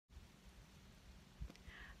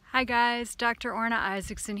Hi guys, Dr. Orna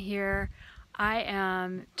Izakson here. I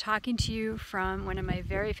am talking to you from one of my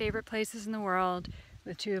very favorite places in the world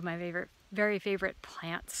with two of my very favorite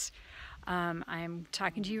plants. I'm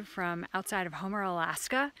talking to you from outside of Homer,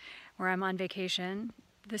 Alaska, where I'm on vacation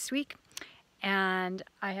this week. And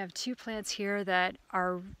I have two plants here that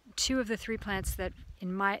are two of the three plants that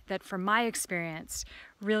from my experience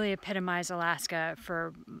really epitomize Alaska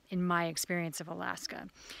in my experience of Alaska.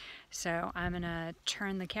 So I'm gonna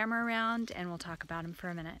turn the camera around and we'll talk about them for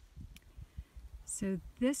a minute. So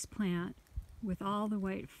this plant with all the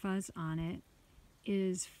white fuzz on it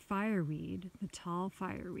is fireweed, the tall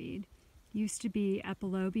fireweed. Used to be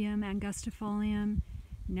Epilobium angustifolium,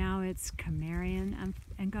 now it's Chamerion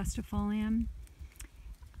angustifolium.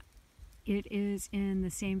 It is in the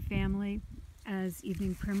same family as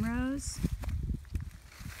evening primrose,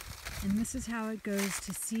 and this is how it goes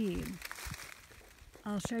to seed.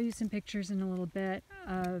 I'll show you some pictures in a little bit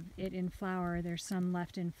of it in flower. There's some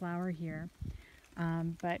left in flower here.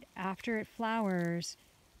 But after it flowers,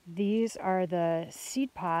 these are the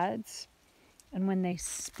seed pods, and when they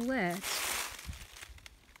split,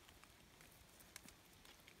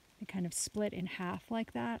 they kind of split in half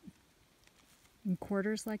like that, in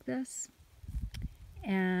quarters like this,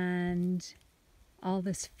 and all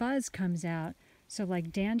this fuzz comes out. So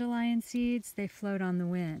like dandelion seeds, they float on the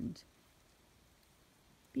wind.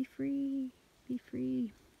 Be free, be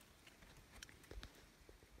free.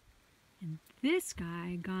 And this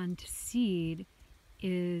guy gone to seed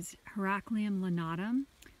is Heracleum lanatum,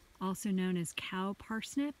 also known as cow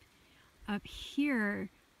parsnip. Up here,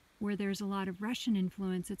 where there's a lot of Russian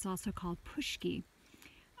influence, it's also called pushki.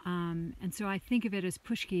 And so I think of it as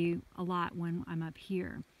pushki a lot when I'm up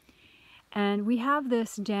here. And we have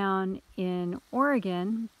this down in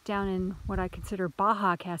Oregon, down in what I consider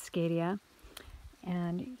Baja Cascadia.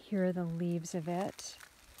 And here are the leaves of it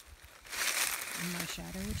in my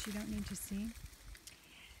shadow, which you don't need to see.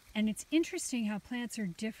 And it's interesting how plants are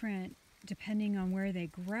different depending on where they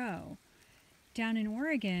grow. Down in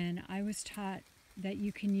Oregon, I was taught that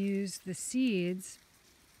you can use the seeds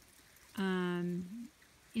in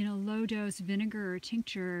a low-dose vinegar or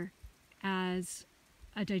tincture as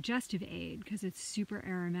a digestive aid because it's super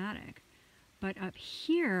aromatic. But up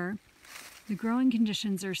here, the growing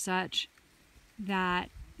conditions are such that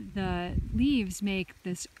the leaves make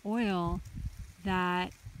this oil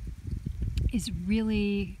that is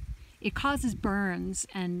really, it causes burns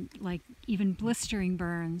and like even blistering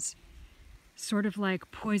burns, sort of like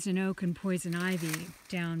poison oak and poison ivy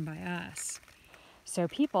down by us. So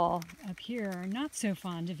people up here are not so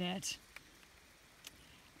fond of it.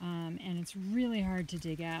 And it's really hard to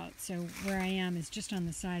dig out. So where I am is just on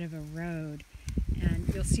the side of a road, and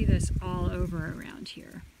you'll see this all over around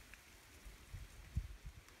here.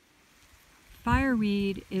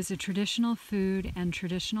 Fireweed is a traditional food and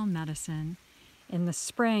traditional medicine. In the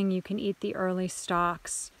spring, you can eat the early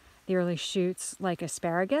stalks, the early shoots, like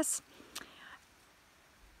asparagus.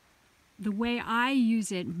 The way I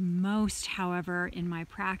use it most, however, in my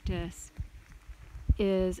practice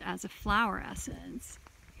is as a flower essence.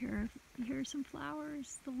 Here are some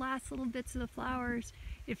flowers, the last little bits of the flowers.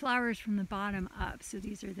 It flowers from the bottom up, so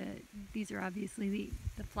these are obviously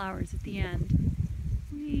the flowers at the end.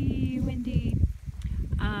 Wee, windy.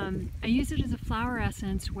 I use it as a flower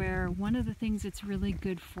essence where one of the things it's really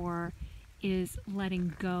good for is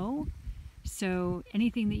letting go. So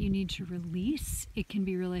anything that you need to release, it can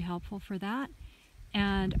be really helpful for that.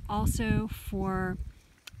 And also for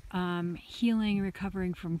healing and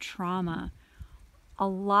recovering from trauma. A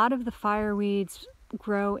lot of the fireweeds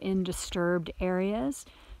grow in disturbed areas,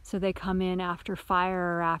 so they come in after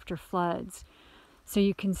fire or after floods. So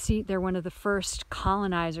you can see they're one of the first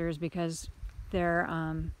colonizers because their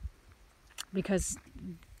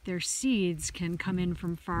seeds can come in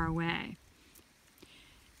from far away.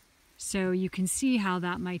 So you can see how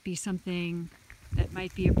that might be something that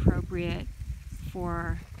might be appropriate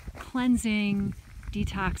for cleansing,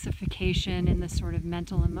 detoxification in the sort of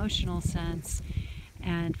mental emotional sense,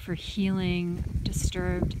 and for healing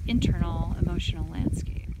disturbed internal emotional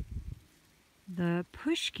landscape. The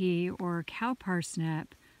pushki or cow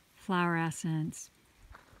parsnip flower essence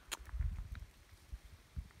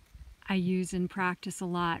I use in practice a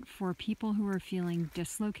lot for people who are feeling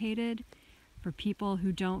dislocated, for people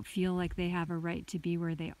who don't feel like they have a right to be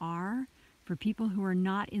where they are, for people who are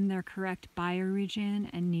not in their correct bioregion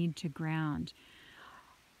and need to ground.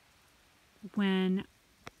 When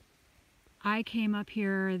I came up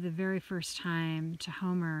here the very first time to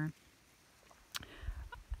Homer,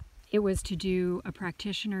 it was to do a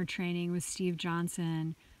practitioner training with Steve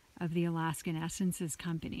Johnson of the Alaskan Essences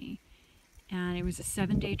Company. and it was a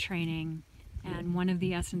 7-day training, and one of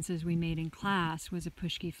the essences we made in class was a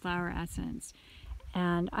pushki flower essence.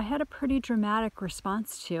 And I had a pretty dramatic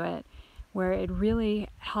response to it, where it really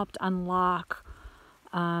helped unlock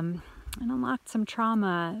some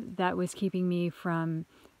trauma that was keeping me from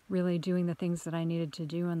really doing the things that I needed to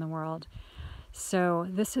do in the world. So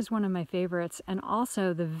this is one of my favorites. And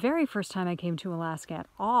also, the very first time I came to Alaska at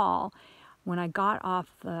all, when I got off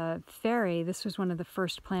the ferry, this was one of the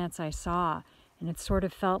first plants I saw, and it sort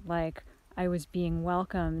of felt like I was being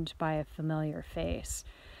welcomed by a familiar face.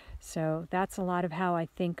 So that's a lot of how I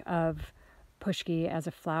think of pushki as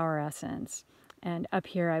a flower essence. And up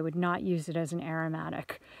here, I would not use it as an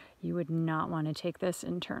aromatic. You would not want to take this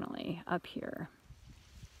internally up here.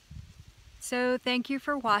 So thank you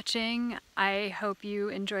for watching. I hope you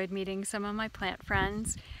enjoyed meeting some of my plant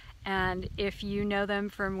friends. And if you know them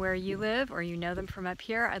from where you live or you know them from up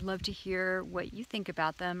here, I'd love to hear what you think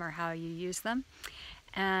about them or how you use them.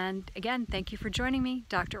 And again, thank you for joining me,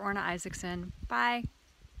 Dr. Orna Izakson. Bye.